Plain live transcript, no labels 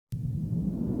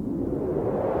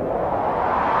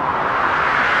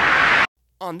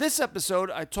On this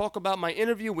episode, I talk about my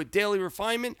interview with Daily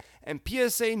Refinement and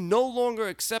PSA no longer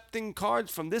accepting cards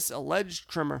from this alleged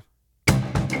trimmer.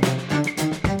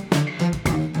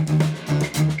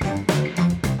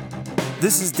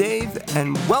 This is Dave,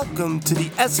 and welcome to the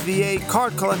SVA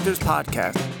Card Collectors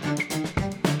Podcast.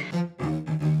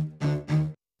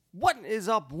 What is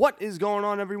up? What is going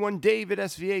on, everyone? Dave at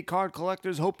SVA Card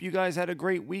Collectors. Hope you guys had a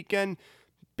great weekend.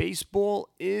 Baseball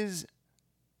is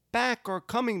back or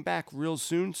coming back real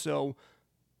soon, so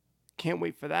can't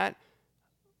wait for that.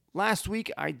 Last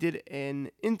week, I did an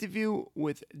interview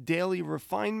with Daily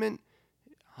Refinement.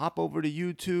 Hop over to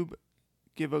YouTube,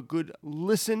 give a good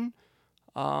listen.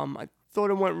 I thought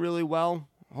it went really well.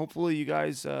 Hopefully you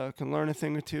guys can learn a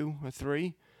thing or two or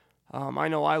three. I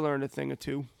know I learned a thing or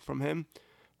two from him.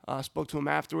 Spoke to him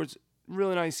afterwards.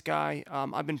 Really nice guy.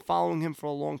 I've been following him for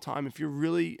a long time. If you're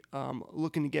really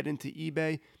looking to get into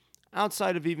eBay,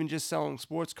 outside of even just selling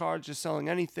sports cards, just selling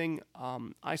anything,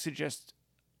 I suggest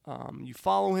you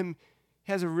follow him.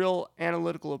 He has a real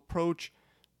analytical approach.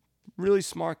 Really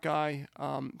smart guy.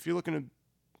 If you're looking to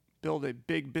build a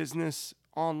big business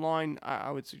online,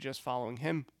 I would suggest following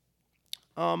him.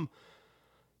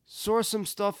 Saw some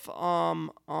stuff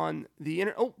on the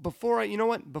internet. Oh, before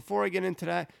I get into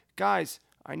that, guys,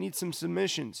 I need some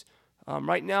submissions.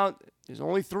 Right now, there's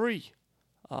only 3.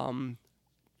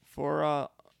 For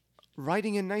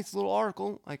writing a nice little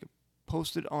article, I could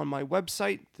post it on my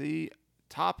website. The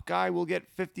top guy will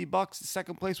get $50. The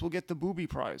second place will get the Booby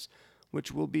Prize,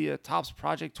 which will be a Topps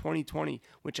Project 2020,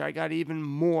 which I got even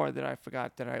more that I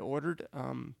forgot that I ordered.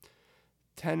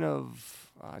 10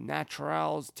 of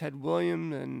Naturals, Ted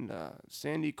Williams, and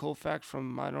Sandy Koufax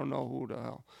from I don't know who the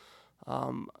hell.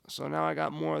 So now I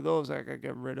got more of those I got to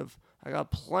get rid of. I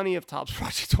got plenty of Topps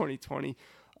Project 2020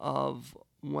 of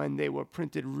when they were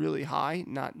printed really high,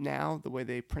 not now, the way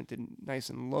they printed nice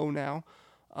and low now.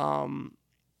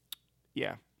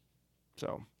 Yeah,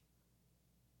 so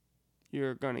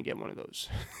you're going to get one of those.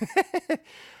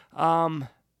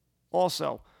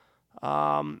 Also,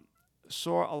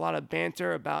 saw a lot of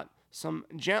banter about some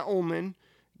gentlemen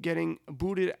getting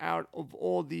booted out of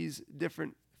all these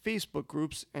different Facebook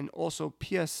groups, and also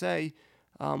PSA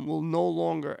will no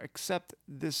longer accept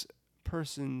this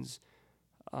person's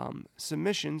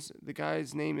submissions. The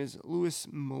guy's name is Luis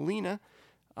Molina.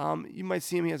 You might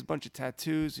see him. He has a bunch of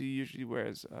tattoos. He usually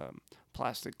wears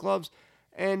plastic gloves.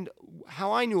 And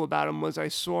how I knew about him was I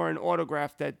saw an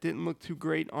autograph that didn't look too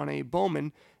great on a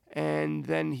Bowman, and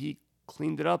then he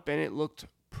cleaned it up, and it looked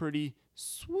pretty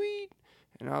sweet.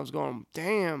 And I was going,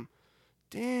 damn,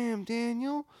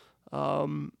 Daniel.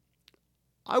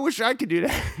 I wish I could do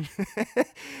that.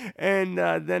 And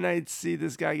then I'd see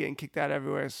this guy getting kicked out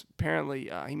everywhere. Apparently,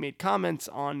 he made comments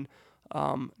on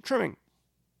trimming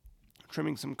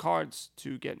some cards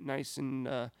to get nice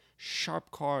and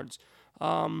sharp cards.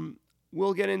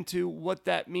 We'll get into what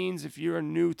that means if you're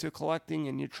new to collecting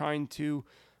and you're trying to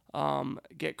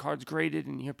get cards graded,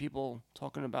 and you hear people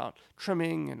talking about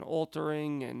trimming and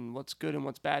altering and what's good and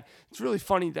what's bad. It's really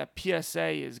funny that PSA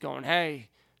is going, hey,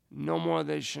 no more of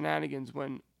these shenanigans,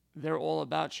 when they're all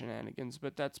about shenanigans,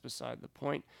 but that's beside the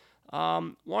point.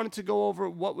 Wanted to go over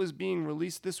what was being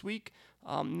released this week.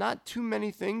 Not too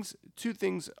many things. 2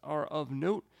 things are of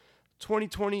note.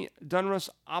 2020 Donruss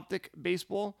Optic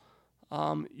Baseball.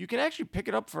 You can actually pick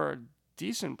it up for a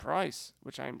decent price,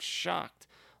 which I'm shocked.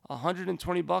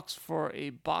 $120 for a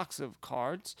box of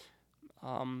cards.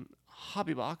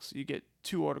 Hobby box. You get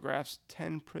 2 autographs,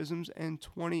 10 prisms, and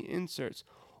 20 inserts.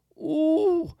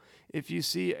 Ooh! If you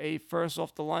see a first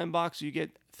off the line box, you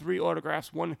get 3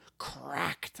 autographs, 1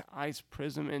 cracked ice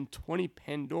prism, and 20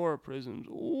 Pandora prisms.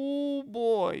 Ooh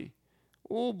boy.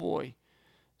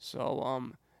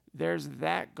 So there's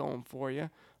that going for you.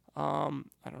 I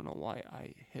don't know why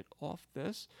I hit off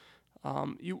this.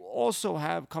 You also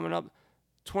have coming up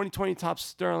 2020 Topps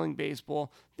Sterling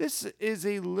Baseball. This is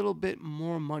a little bit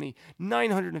more money,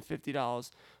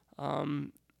 $950.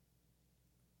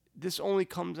 This only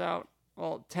comes out,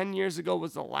 10 years ago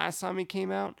was the last time it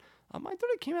came out. I thought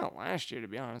it came out last year, to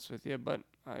be honest with you, but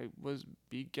I was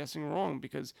guessing wrong,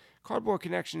 because Cardboard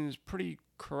Connection is pretty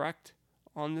correct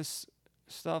on this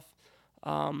stuff.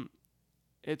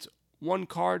 It's 1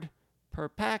 card per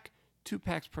pack, 2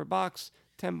 packs per box,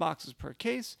 10 boxes per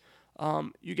case.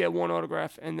 You get 1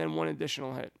 autograph and then 1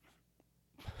 additional hit.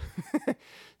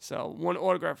 So 1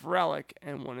 autograph relic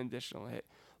and 1 additional hit.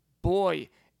 Boy,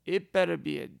 it better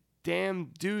be a damn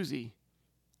doozy.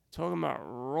 Talking about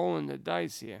rolling the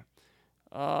dice here.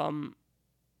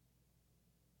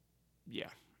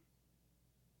 Yeah.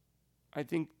 I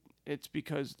think it's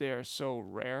because they're so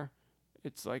rare.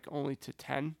 It's like only to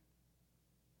 10.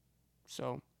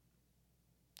 So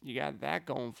you got that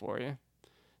going for you.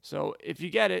 So if you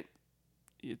get it,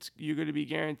 you're going to be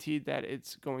guaranteed that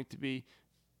it's going to be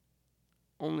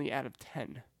only out of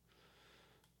 10.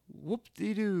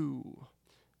 Whoop-de-doo.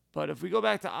 But if we go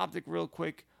back to Optic real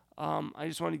quick, I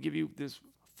just want to give you this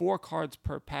 4 cards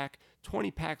per pack,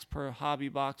 20 packs per hobby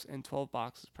box, and 12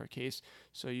 boxes per case.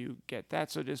 So you get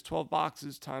that. So there's 12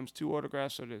 boxes times 2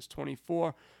 autographs, so there's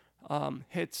 24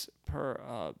 hits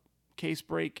per case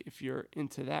break if you're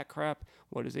into that crap.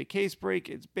 What is a case break?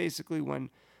 It's basically when,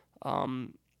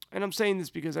 and I'm saying this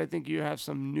because I think you have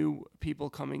some new people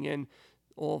coming in,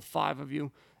 all 5 of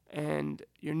you, and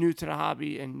you're new to the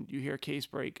hobby and you hear case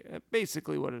break.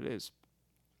 Basically what it is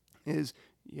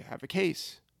you have a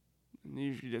case. And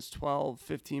usually there's 12,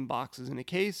 15 boxes in a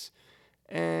case,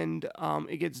 and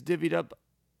it gets divvied up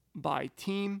by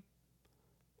team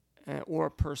or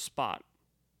per spot.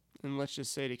 And let's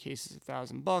just say the case is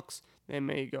 $1,000. They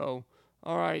may go,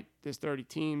 all right, there's 30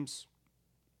 teams.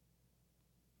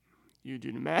 You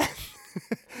do the math.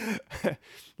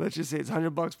 Let's just say it's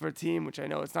 $100 per team, which I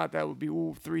know it's not. That would be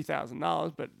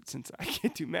 $3,000, but since I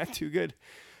can't do math too good,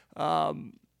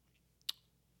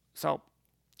 so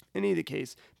in either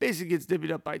case, basically gets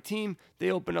divvied up by team.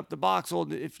 They open up the box.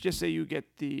 If just say you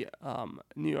get the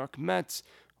New York Mets,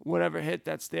 whatever hit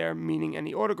that's there, meaning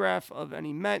any autograph of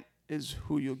any Met is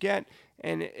who you'll get.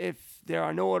 And if there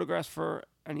are no autographs for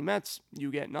any Mets,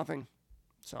 you get nothing.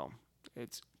 So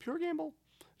it's pure gamble.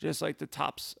 Just like the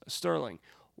Topps Sterling.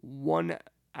 1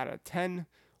 out of 10.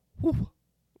 Whew.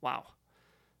 Wow.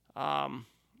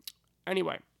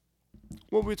 Anyway,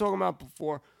 what we were talking about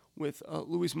before with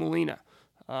Luis Molina.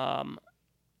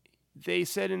 They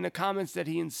said in the comments that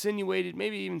he insinuated,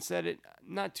 maybe even said it,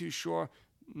 not too sure,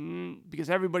 because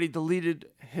everybody deleted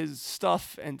his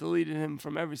stuff and deleted him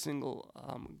from every single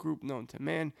group known to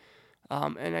man.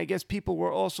 And I guess people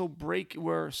were also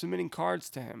were submitting cards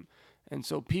to him. And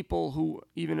so people who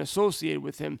even associated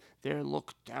with him, they're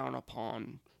looked down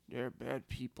upon. They're bad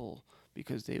people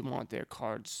because they want their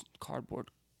cardboard,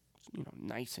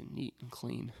 nice and neat and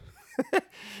clean.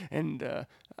 And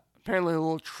apparently a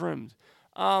little trimmed.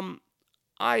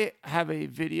 I have a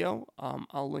video,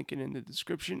 I'll link it in the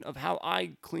description, of how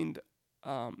I cleaned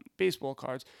baseball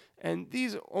cards. And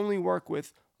these only work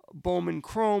with Bowman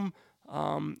Chrome,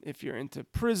 if you're into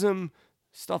Prism,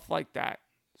 stuff like that.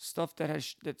 Stuff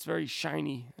that's very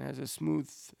shiny and has a smooth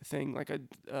thing, like a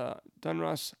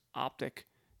Donruss Optic.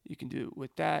 You can do it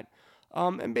with that.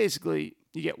 And basically,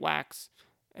 you get wax,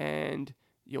 and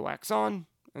you wax on,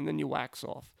 and then you wax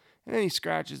off. And any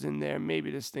scratches in there,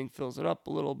 maybe this thing fills it up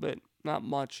a little bit, not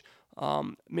much.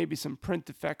 Maybe some print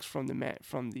defects from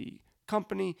the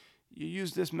company. You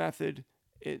use this method,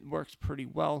 it works pretty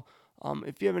well.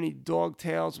 If you have any dog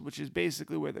tails, which is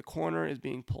basically where the corner is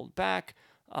being pulled back,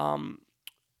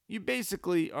 you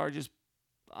basically are just,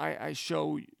 I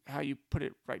show how you put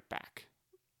it right back.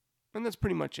 And that's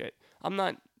pretty much it. I'm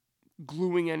not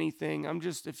gluing anything. I'm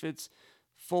just, if it's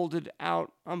folded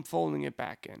out, I'm folding it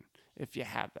back in, if you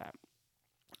have that.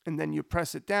 And then you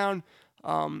press it down,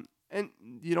 and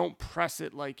you don't press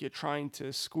it like you're trying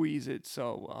to squeeze it.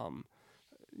 So,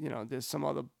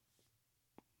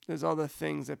 there's other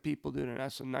things that people do, and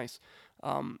that's so nice.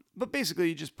 But basically,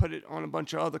 you just put it on a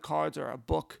bunch of other cards or a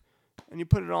book, and you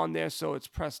put it on there so it's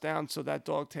pressed down so that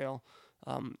dog tail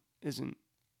isn't,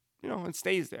 it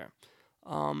stays there.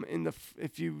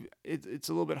 It's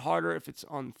a little bit harder if it's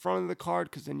on front of the card,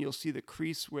 because then you'll see the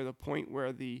crease where the point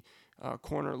where the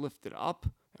corner lifted up,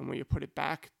 and when you put it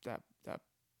back, that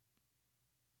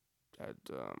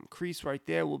crease right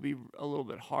there will be a little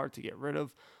bit hard to get rid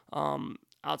of.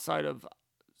 Outside of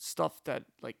stuff that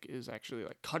is actually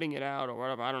cutting it out or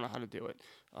whatever, I don't know how to do it,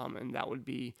 and that would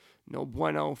be no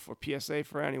bueno for PSA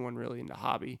for anyone really in the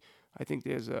hobby. I think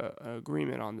there's a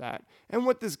agreement on that. And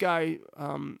what this guy,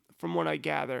 from what I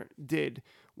gather, did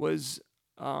was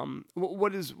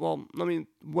what is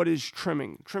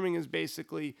trimming? Trimming is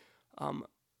basically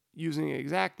using an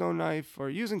X-Acto knife or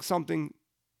using something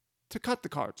to cut the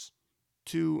cards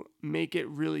to make it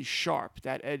really sharp,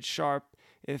 that edge sharp.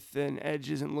 If an edge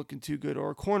isn't looking too good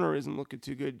or a corner isn't looking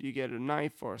too good, you get a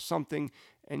knife or something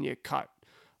and you cut.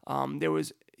 There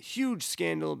was a huge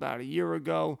scandal about a year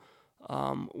ago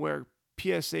where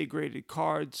PSA graded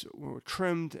cards were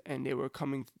trimmed and they were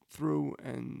coming through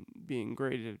and being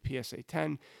graded at PSA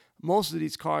 10. Most of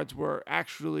these cards were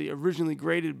actually originally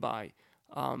graded by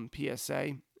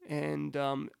PSA, and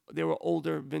they were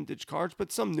older vintage cards,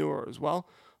 but some newer as well.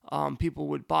 People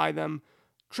would buy them,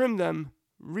 trim them,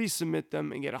 resubmit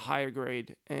them, and get a higher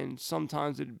grade. And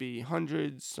sometimes it'd be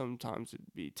hundreds, sometimes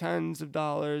it'd be tens of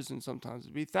dollars, and sometimes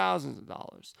it'd be thousands of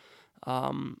dollars.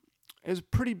 It was a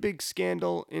pretty big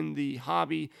scandal in the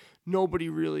hobby. Nobody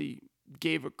really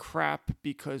gave a crap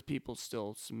because people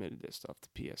still submitted their stuff to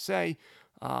PSA.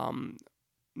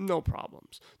 No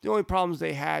problems. The only problems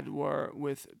they had were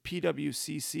with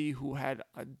PWCC, who had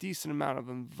a decent amount of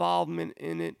involvement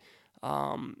in it,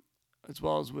 as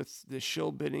well as with the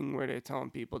shill bidding, where they're telling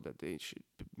people that they should,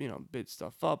 bid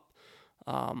stuff up.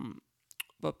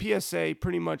 But PSA,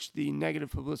 pretty much the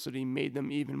negative publicity made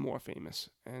them even more famous,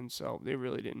 and so they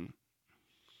really didn't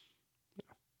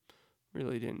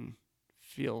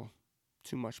feel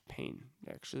too much pain.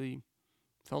 It actually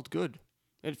felt good.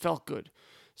 It felt good.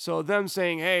 So them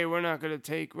saying, "Hey, we're not gonna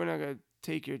take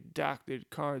your doctored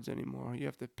cards anymore. You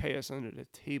have to pay us under the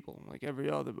table like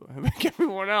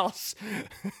everyone else."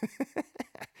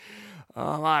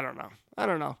 I don't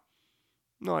know.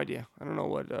 No idea. I don't know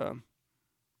what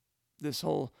this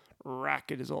whole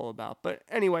racket is all about. But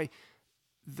anyway,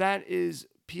 that is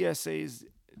PSA's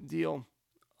deal,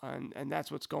 and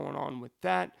that's what's going on with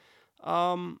that.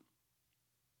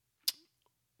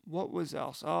 What was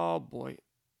else? Oh boy,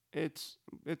 it's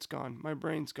gone. My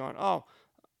brain's gone. Oh,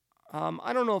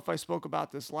 I don't know if I spoke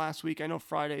about this last week. I know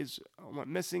Fridays went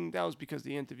missing. That was because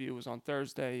the interview was on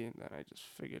Thursday, and then I just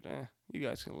figured, you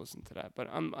guys can listen to that. But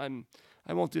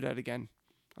I won't do that again.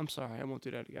 I'm sorry, I won't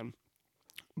do that again.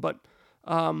 But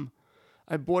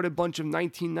I bought a bunch of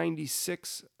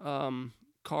 1996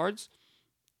 cards.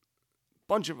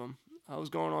 Bunch of them. I was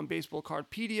going on Baseball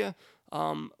Cardpedia,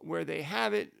 where they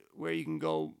have it, where you can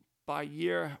go by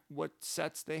year what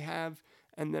sets they have,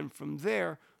 and then from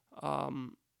there,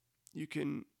 you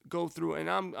can go through. And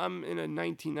I'm in a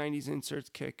 1990s inserts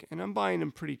kick, and I'm buying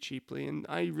them pretty cheaply, and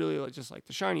I really just like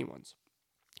the shiny ones.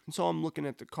 And so I'm looking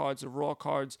at the cards, the raw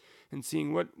cards, and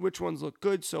seeing which ones look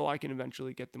good, so I can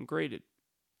eventually get them graded.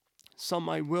 Some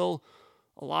I will,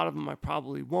 a lot of them I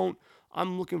probably won't.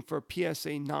 I'm looking for a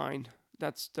PSA 9.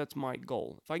 That's my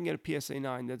goal. If I can get a PSA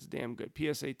 9, that's damn good.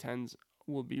 PSA 10s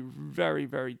will be very,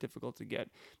 very difficult to get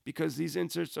because these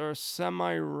inserts are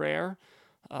semi-rare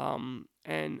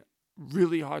and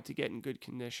really hard to get in good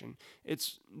condition.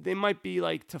 They might be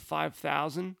like to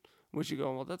 5,000, which you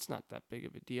go, well, that's not that big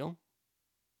of a deal.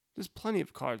 There's plenty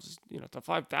of cards, to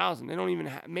 5,000. They don't even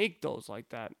make those like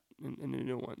that in the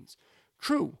new ones.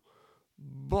 True,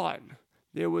 but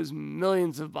there was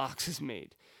millions of boxes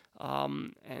made,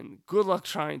 and good luck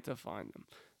trying to find them.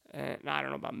 And I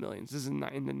don't know about millions. This is in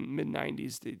the mid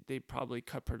 90s. They probably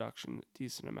cut production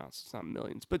decent amounts. It's not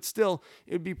millions, but still,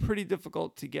 it would be pretty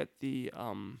difficult to get the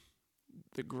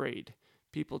grade.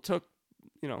 People took,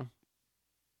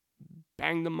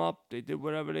 banged them up. They did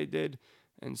whatever they did,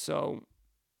 and so.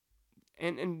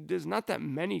 And there's not that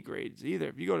many grades either.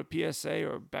 If you go to PSA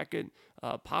or Beckett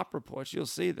Pop Reports, you'll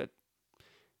see that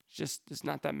there's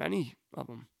not that many of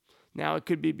them. Now, it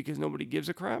could be because nobody gives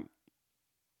a crap.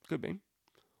 Could be.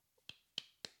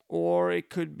 Or it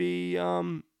could be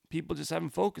people just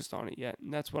haven't focused on it yet.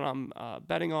 And that's what I'm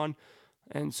betting on.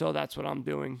 And so that's what I'm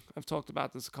doing. I've talked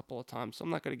about this a couple of times, so I'm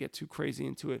not going to get too crazy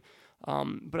into it.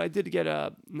 But I did get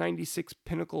a 96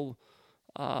 Pinnacle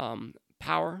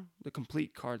Power, the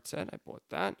complete card set. I bought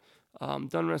that.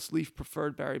 Dunrest Leaf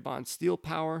Preferred Barry Bonds Steel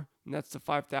Power, and that's the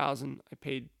 5,000. I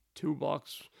paid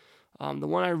 $2. The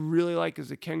one I really like is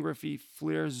the Ken Griffey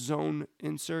Fleer Zone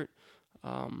insert.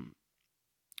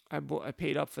 I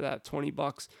paid up for that,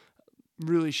 $20.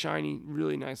 Really shiny,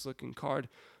 really nice looking card.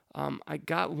 I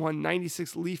got one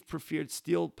 96 Leaf Preferred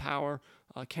Steel Power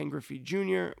Ken Griffey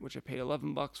Jr., which I paid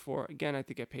 $11 for. Again, I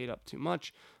think I paid up too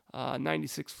much.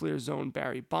 96 Fleer Zone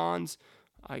Barry Bonds.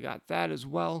 I got that as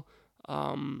well.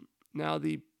 Now,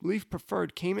 the Leaf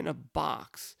Preferred came in a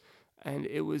box, and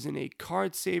it was in a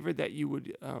card saver that you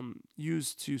would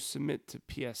use to submit to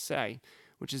PSA,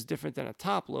 which is different than a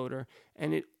top loader.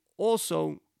 And it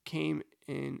also came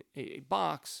in a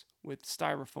box with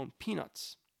styrofoam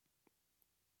peanuts.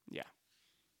 Yeah.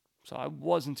 So I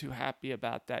wasn't too happy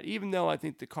about that, even though I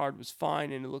think the card was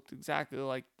fine and it looked exactly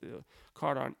like the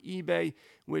card on eBay,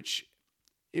 which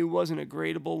it wasn't a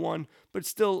gradable one, but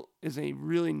still is a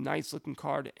really nice looking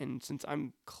card. And since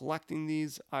I'm collecting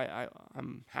these,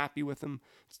 I'm happy with them.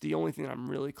 It's the only thing I'm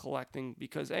really collecting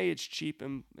because it's cheap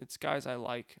and it's guys I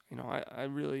like. I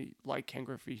really like Ken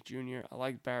Griffey Jr. I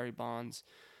like Barry Bonds,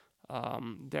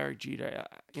 Derek Jeter,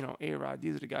 A-Rod.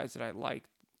 These are the guys that I liked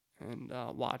and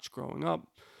watched growing up.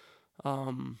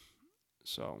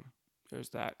 So there's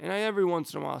that. And every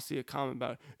once in a while see a comment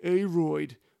about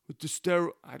A-Royd with the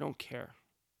steroid. I don't care.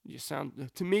 You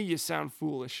sound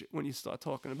foolish when you start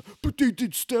talking about, but they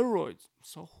did steroids.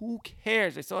 So who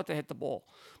cares? They still have to hit the ball.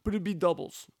 But it'd be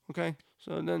doubles, okay?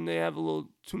 So then they have a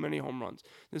little too many home runs.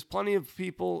 There's plenty of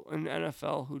people in the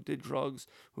NFL who did drugs,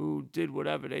 who did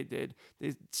whatever they did.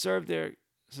 They served their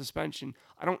suspension.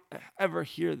 I don't ever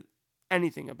hear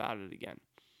anything about it again.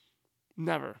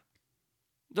 Never.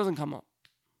 It doesn't come up.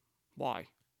 Why?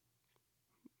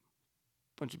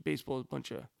 Bunch of baseball,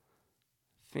 bunch of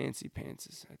fancy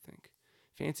pantses, I think.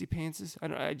 Fancy pantses?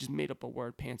 I just made up a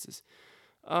word, pantses.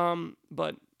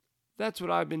 But that's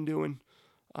what I've been doing.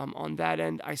 On that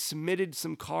end, I submitted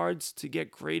some cards to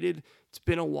get graded. It's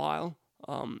been a while.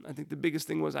 I think the biggest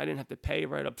thing was I didn't have to pay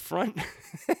right up front.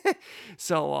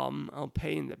 So I'll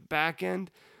pay in the back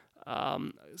end.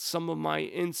 Some of my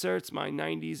inserts, my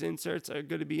 90s inserts, are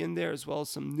going to be in there, as well as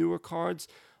some newer cards.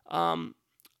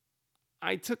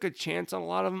 I took a chance on a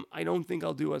lot of them. I don't think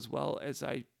I'll do as well as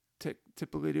I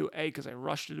typically do, because I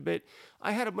rushed it a bit.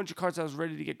 I had a bunch of cards I was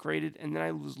ready to get graded, and then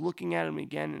I was looking at them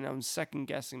again, and I was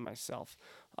second-guessing myself.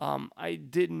 I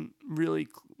didn't really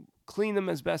clean them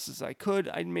as best as I could.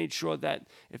 I made sure that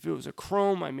if it was a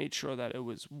chrome, I made sure that it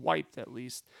was wiped at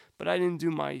least, but I didn't do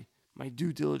my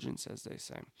due diligence, as they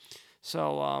say.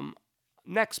 So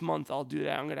next month I'll do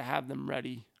that. I'm going to have them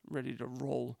ready to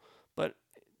roll, but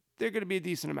they're going to be a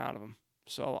decent amount of them.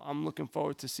 So I'm looking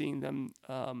forward to seeing them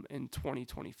in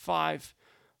 2025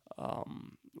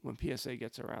 when PSA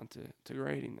gets around to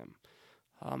grading them.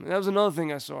 And that was another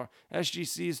thing I saw.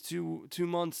 SGC is 2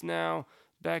 months now.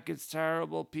 Beckett's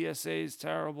terrible. PSA is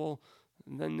terrible.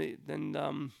 And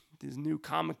then these new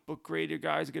comic book grader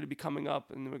guys are going to be coming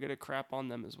up, and we're going to crap on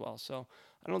them as well. So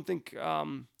I don't think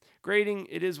grading,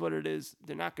 it is what it is.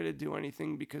 They're not going to do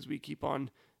anything because we keep on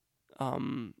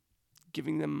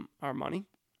giving them our money.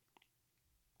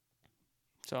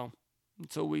 So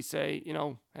until we say,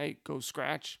 hey, go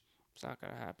scratch, it's not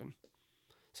going to happen.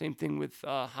 Same thing with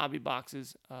hobby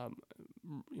boxes,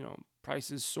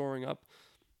 prices soaring up.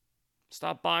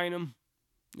 Stop buying them.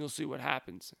 You'll see what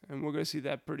happens. And we're going to see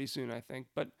that pretty soon, I think.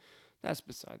 But that's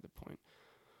beside the point.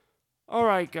 All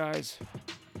right, guys.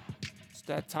 It's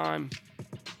that time.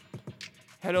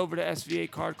 Head over to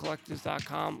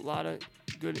svacardcollectors.com. A lot of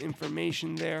good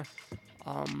information there,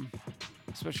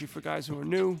 especially for guys who are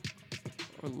new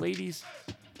or ladies.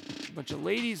 A bunch of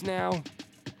ladies now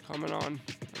coming on.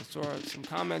 I saw some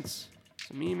comments,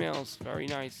 some emails. Very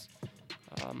nice.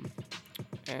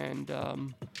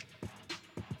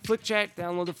 FlickChat,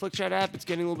 download the FlickChat app. It's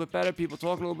getting a little bit better. People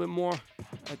talking a little bit more.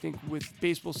 I think with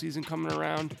baseball season coming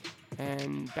around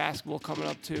and basketball coming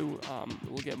up too,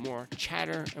 we'll get more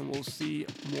chatter and we'll see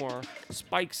more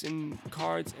spikes in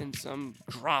cards and some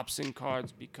drops in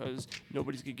cards because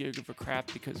nobody's going to give a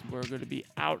crap because we're going to be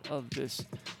out of this,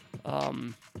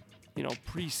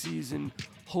 preseason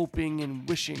hoping and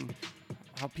wishing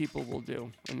how people will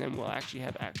do. And then we'll actually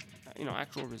have,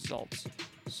 actual results.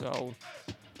 So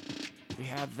we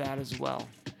have that as well.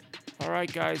 All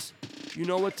right, guys, you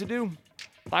know what to do.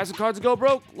 Buy some cards and go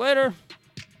broke. Later.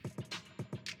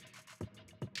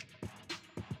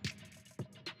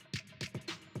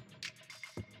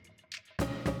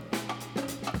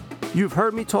 You've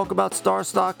heard me talk about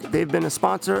StarStock. They've been a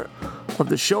sponsor of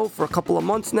the show for a couple of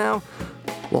months now.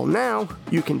 Well, now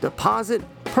you can deposit,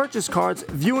 purchase cards,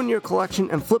 view in your collection,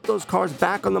 and flip those cards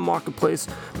back on the marketplace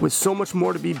with so much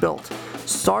more to be built.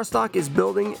 StarStock is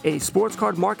building a sports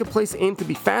card marketplace aimed to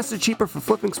be faster, cheaper for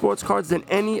flipping sports cards than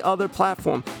any other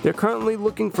platform. They're currently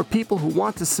looking for people who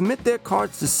want to submit their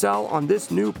cards to sell on this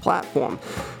new platform.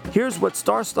 Here's what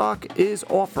StarStock is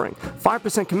offering.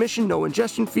 5% commission, no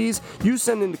ingestion fees. You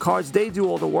send in the cards, they do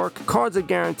all the work. Cards are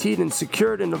guaranteed and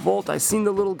secured in the vault. I seen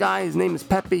the little guy, his name is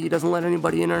Pepe. He doesn't let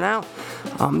anybody in or out.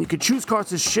 You can choose cards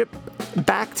to ship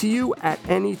back to you at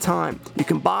any time. You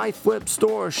can buy, flip,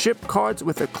 store, or ship cards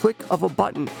with a click of a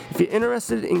button. If you're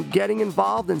interested in getting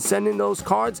involved and sending those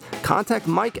cards, contact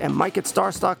Mike at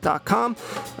mike@starstock.com.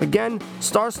 Again,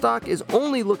 StarStock is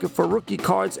only looking for rookie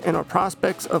cards and are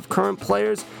prospects of current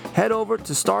players. Head over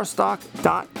to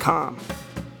starstock.com.